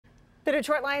The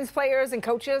Detroit Lions players and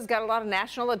coaches got a lot of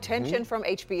national attention from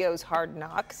HBO's Hard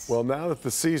Knocks. Well, now that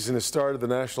the season has started, the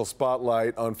national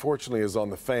spotlight, unfortunately, is on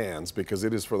the fans because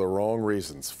it is for the wrong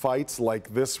reasons. Fights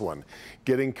like this one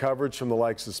getting coverage from the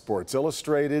likes of Sports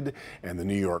Illustrated and the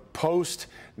New York Post.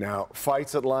 Now,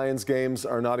 fights at Lions games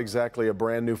are not exactly a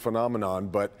brand new phenomenon,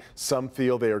 but some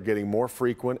feel they are getting more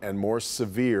frequent and more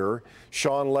severe.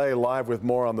 Sean Lay live with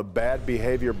more on the bad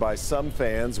behavior by some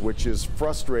fans, which is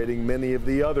frustrating many of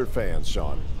the other fans.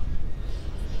 Sean.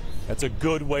 That's a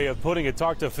good way of putting it.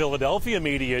 Talked to Philadelphia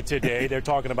media today. They're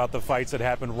talking about the fights that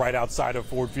happened right outside of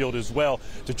Ford Field as well.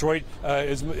 Detroit,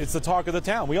 it's the talk of the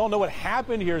town. We all know what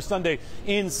happened here Sunday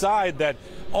inside, that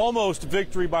almost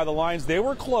victory by the Lions. They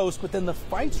were close, but then the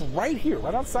fights right here,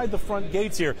 right outside the front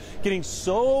gates here, getting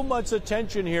so much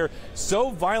attention here, so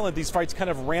violent, these fights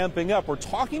kind of ramping up. We're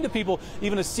talking to people,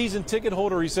 even a season ticket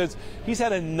holder, he says he's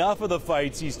had enough of the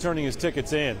fights. He's turning his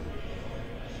tickets in.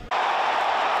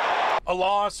 A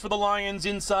loss for the Lions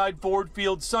inside Ford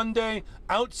Field Sunday.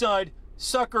 Outside,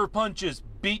 sucker punches,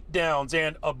 beatdowns,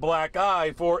 and a black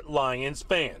eye for Lions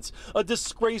fans. A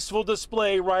disgraceful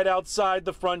display right outside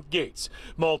the front gates.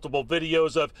 Multiple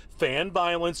videos of fan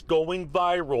violence going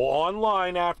viral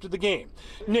online after the game.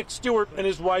 Nick Stewart and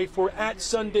his wife were at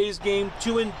Sunday's game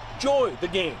to enjoy the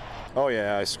game. Oh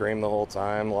yeah, I screamed the whole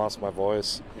time, lost my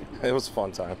voice. It was a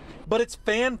fun time. But it's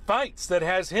fan fights that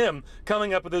has him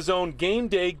coming up with his own game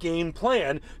day game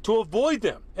plan to avoid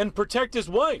them and protect his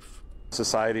wife.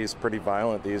 Society is pretty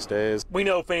violent these days. We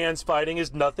know fans fighting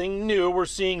is nothing new. We're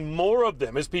seeing more of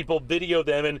them as people video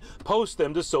them and post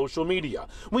them to social media.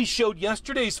 We showed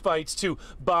yesterday's fights to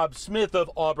Bob Smith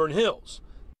of Auburn Hills.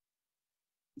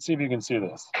 Let's see if you can see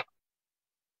this.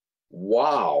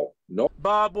 Wow. No.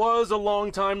 Bob was a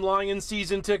longtime Lions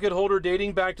season ticket holder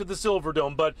dating back to the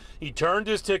Silverdome, but he turned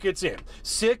his tickets in.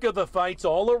 Sick of the fights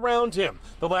all around him.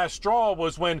 The last straw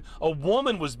was when a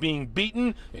woman was being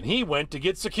beaten and he went to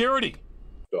get security.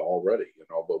 Already,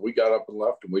 but we got up and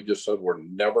left and we just said we're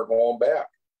never going back.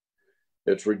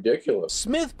 It's ridiculous.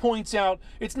 Smith points out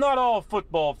it's not all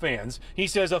football fans. He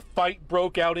says a fight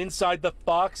broke out inside the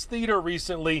Fox Theater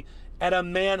recently at a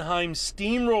Mannheim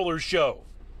Steamroller show.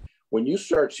 When you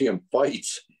start seeing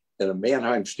fights in a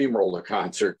Mannheim Steamroller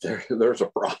concert, there's a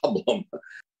problem.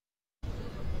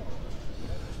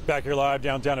 Back here live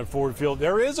downtown at Ford Field,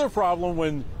 there is a problem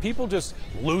when people just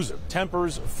lose it.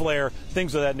 Tempers, flare,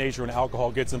 things of that nature when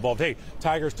alcohol gets involved. Hey,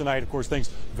 Tigers tonight, of course, things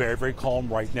very, very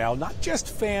calm right now. Not just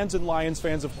fans and Lions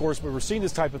fans, of course, but we're seeing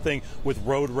this type of thing with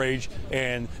road rage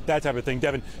and that type of thing.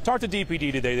 Devin, talked to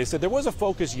DPD today. They said there was a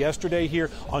focus yesterday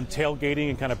here on tailgating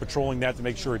and kind of patrolling that to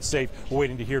make sure it's safe. We're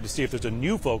waiting to see if there's a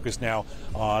new focus now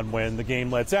on when the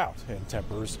game lets out and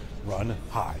tempers run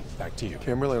high. Back to you.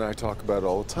 Kimberly and I talk about it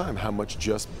all the time, how much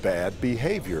just bad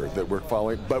behavior that we're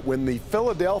following. But when the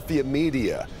Philadelphia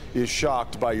media is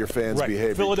shocked by your fans'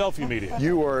 behavior, Philadelphia media,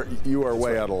 you are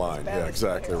way out of line. Yeah,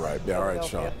 exactly right. Yeah, all right,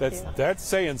 Sean. That's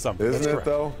saying something. Isn't it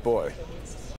though? Boy.